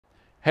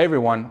Hey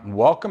everyone,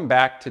 welcome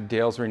back to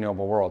Dale's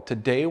Renewable World.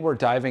 Today we're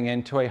diving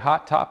into a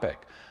hot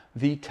topic,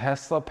 the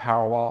Tesla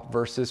Powerwall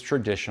versus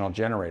traditional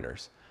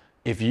generators.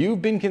 If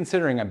you've been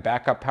considering a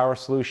backup power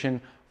solution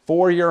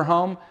for your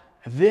home,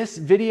 this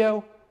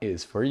video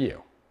is for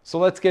you. So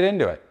let's get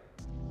into it.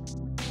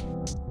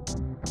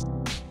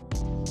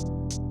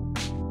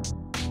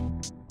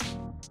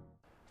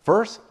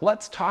 First,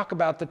 let's talk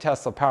about the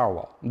Tesla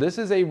Powerwall. This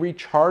is a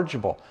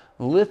rechargeable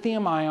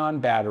lithium-ion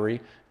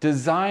battery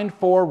designed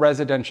for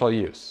residential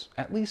use,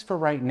 at least for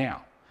right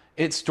now.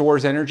 It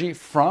stores energy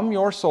from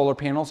your solar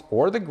panels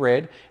or the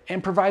grid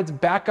and provides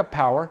backup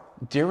power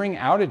during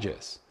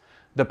outages.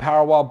 The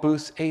Powerwall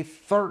boasts a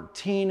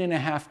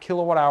 13.5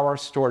 kilowatt-hour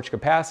storage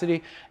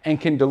capacity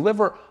and can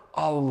deliver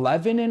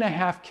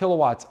 11.5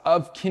 kilowatts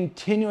of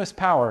continuous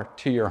power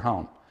to your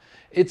home.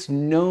 It's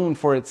known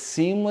for its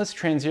seamless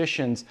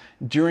transitions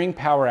during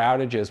power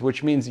outages,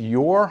 which means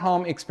your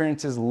home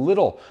experiences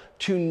little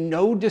to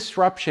no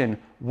disruption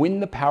when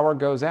the power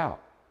goes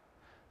out.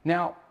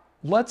 Now,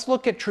 let's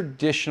look at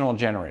traditional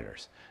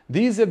generators.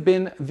 These have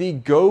been the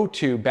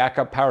go-to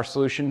backup power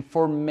solution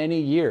for many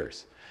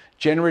years.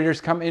 Generators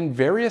come in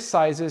various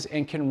sizes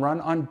and can run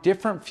on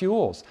different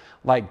fuels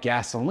like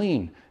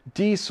gasoline,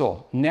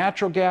 diesel,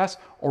 natural gas,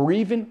 or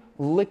even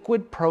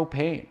liquid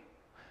propane.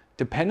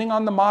 Depending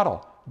on the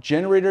model,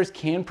 generators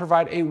can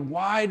provide a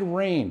wide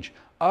range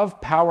of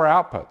power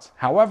outputs.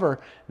 However,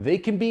 they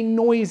can be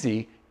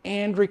noisy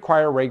and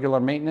require regular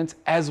maintenance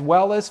as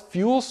well as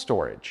fuel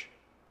storage.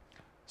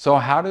 So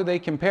how do they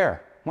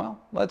compare? Well,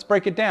 let's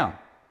break it down.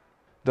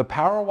 The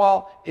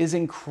Powerwall is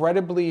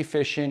incredibly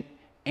efficient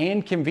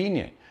and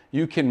convenient.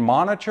 You can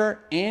monitor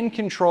and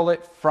control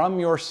it from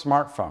your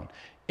smartphone.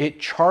 It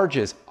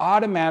charges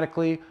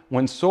automatically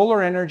when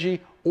solar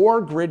energy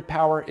or grid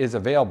power is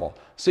available,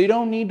 so you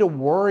don't need to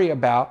worry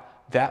about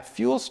that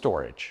fuel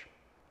storage.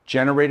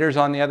 Generators,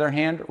 on the other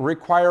hand,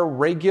 require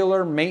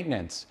regular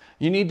maintenance.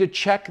 You need to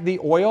check the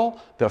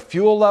oil, the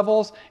fuel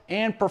levels,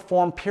 and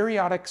perform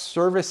periodic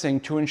servicing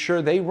to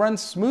ensure they run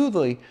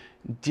smoothly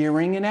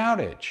during an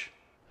outage.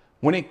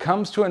 When it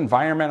comes to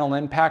environmental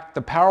impact,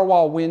 the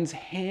Powerwall wins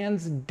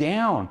hands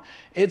down.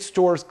 It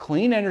stores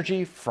clean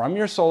energy from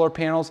your solar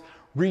panels,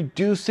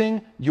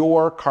 reducing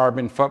your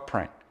carbon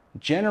footprint.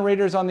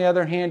 Generators, on the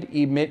other hand,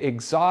 emit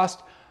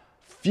exhaust,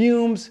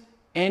 fumes,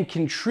 and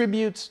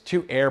contributes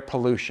to air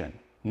pollution.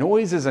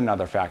 Noise is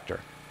another factor.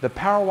 The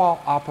Powerwall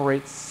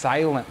operates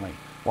silently,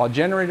 while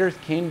generators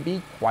can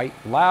be quite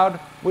loud,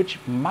 which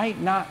might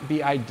not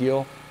be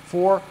ideal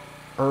for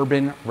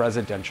urban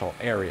residential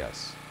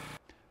areas.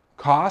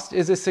 Cost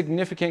is a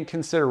significant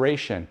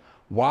consideration.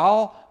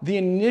 While the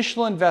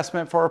initial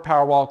investment for a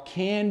Powerwall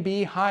can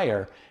be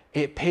higher,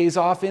 it pays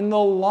off in the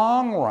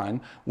long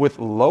run with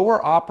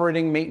lower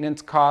operating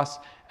maintenance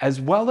costs,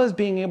 as well as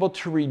being able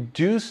to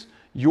reduce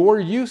your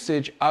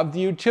usage of the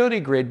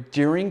utility grid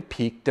during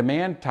peak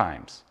demand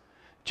times.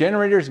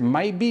 Generators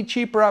might be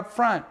cheaper up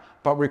front,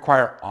 but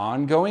require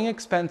ongoing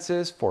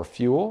expenses for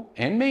fuel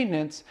and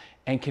maintenance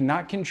and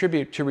cannot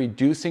contribute to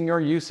reducing your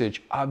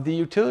usage of the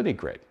utility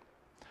grid.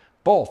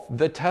 Both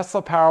the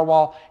Tesla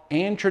Powerwall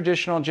and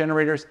traditional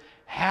generators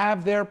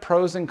have their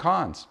pros and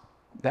cons.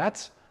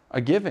 That's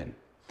a given.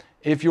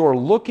 If you're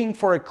looking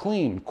for a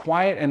clean,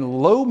 quiet,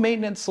 and low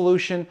maintenance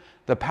solution,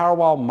 the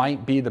Powerwall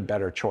might be the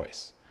better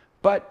choice.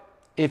 But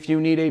if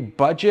you need a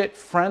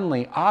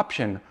budget-friendly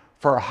option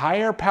for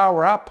higher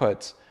power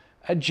outputs,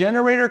 a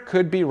generator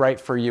could be right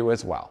for you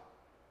as well.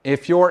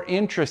 If you're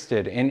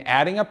interested in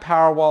adding a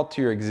Powerwall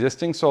to your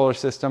existing solar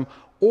system,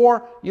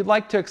 or you'd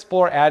like to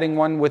explore adding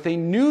one with a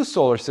new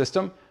solar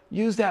system,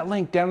 use that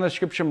link down in the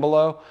description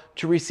below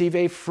to receive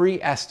a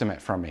free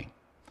estimate from me.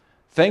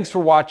 Thanks for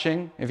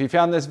watching. If you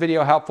found this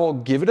video helpful,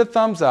 give it a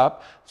thumbs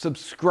up,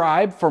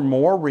 subscribe for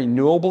more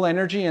renewable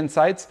energy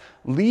insights,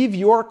 leave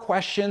your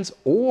questions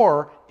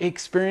or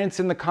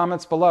experience in the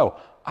comments below.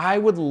 I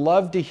would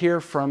love to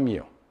hear from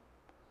you.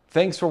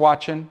 Thanks for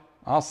watching.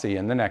 I'll see you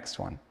in the next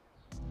one.